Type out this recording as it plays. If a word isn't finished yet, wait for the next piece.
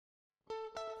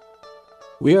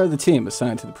We are the team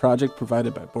assigned to the project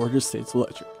provided by Border States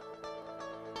Electric.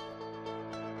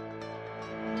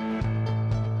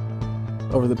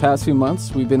 Over the past few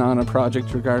months, we've been on a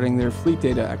project regarding their fleet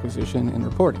data acquisition and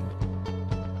reporting.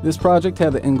 This project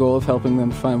had the end goal of helping them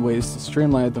find ways to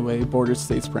streamline the way Border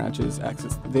States branches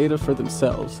access the data for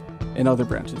themselves and other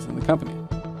branches in the company.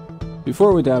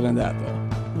 Before we dive into that,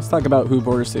 though, let's talk about who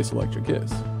Border States Electric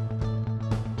is.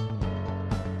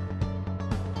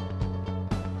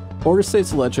 Border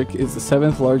States Electric is the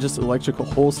 7th largest electrical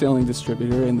wholesaling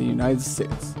distributor in the United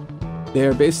States. They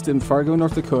are based in Fargo,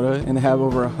 North Dakota, and have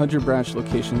over 100 branch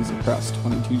locations across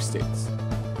 22 states.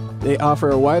 They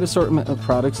offer a wide assortment of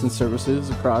products and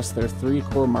services across their 3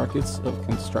 core markets of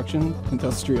construction,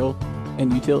 industrial,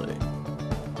 and utility.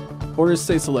 Border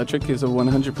States Electric is a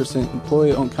 100%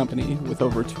 employee-owned company with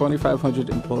over 2,500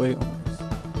 employee owners.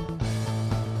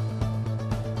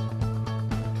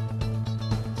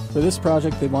 For this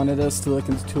project, they wanted us to look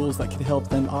into tools that could help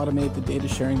them automate the data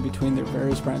sharing between their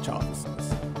various branch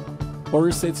offices.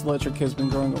 Border States Electric has been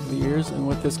growing over the years, and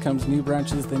with this comes new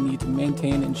branches they need to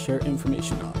maintain and share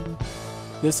information on.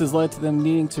 This has led to them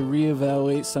needing to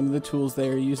reevaluate some of the tools they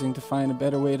are using to find a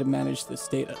better way to manage this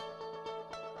data.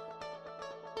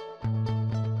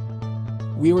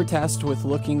 We were tasked with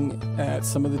looking at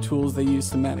some of the tools they use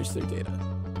to manage their data.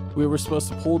 We were supposed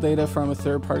to pull data from a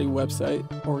third-party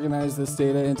website, organize this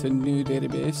data into a new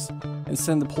database, and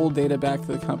send the pulled data back to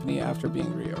the company after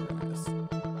being reorganized.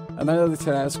 Another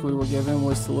task we were given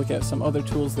was to look at some other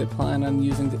tools they plan on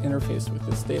using to interface with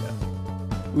this data.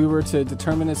 We were to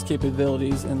determine its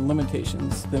capabilities and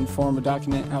limitations, then form a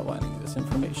document outlining this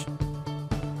information.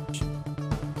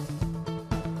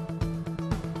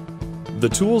 The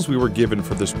tools we were given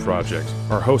for this project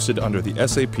are hosted under the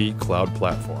SAP Cloud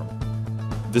Platform.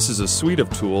 This is a suite of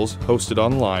tools hosted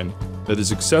online that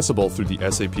is accessible through the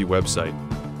SAP website.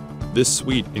 This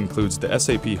suite includes the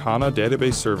SAP HANA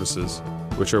database services,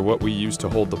 which are what we use to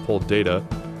hold the pulled data,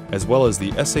 as well as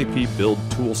the SAP Build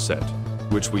toolset,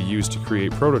 which we use to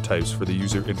create prototypes for the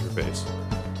user interface.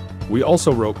 We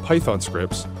also wrote Python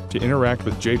scripts to interact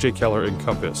with JJ Keller and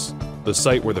Compass, the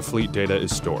site where the fleet data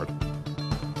is stored.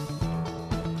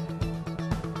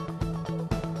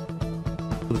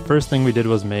 The first thing we did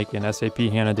was make an SAP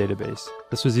HANA database.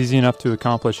 This was easy enough to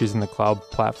accomplish using the Cloud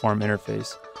Platform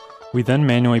interface. We then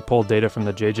manually pulled data from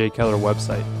the JJ Keller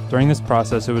website. During this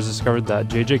process, it was discovered that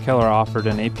JJ Keller offered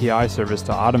an API service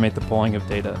to automate the pulling of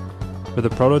data. For the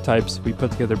prototypes, we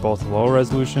put together both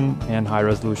low-resolution and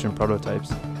high-resolution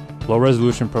prototypes.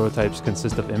 Low-resolution prototypes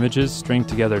consist of images stringed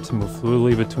together to move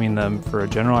fluidly between them for a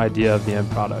general idea of the end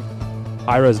product.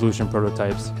 High-resolution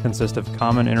prototypes consist of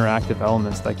common interactive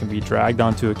elements that can be dragged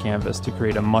onto a canvas to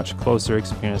create a much closer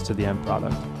experience to the end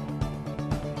product.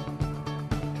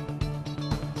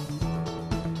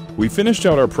 We finished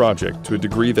out our project to a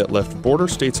degree that left Border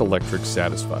States Electric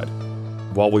satisfied.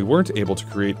 While we weren't able to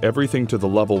create everything to the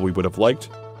level we would have liked,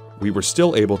 we were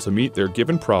still able to meet their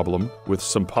given problem with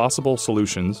some possible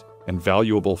solutions and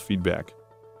valuable feedback.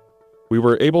 We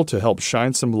were able to help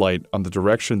shine some light on the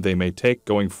direction they may take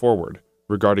going forward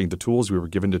regarding the tools we were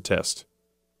given to test.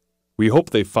 We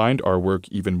hope they find our work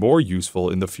even more useful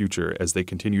in the future as they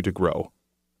continue to grow.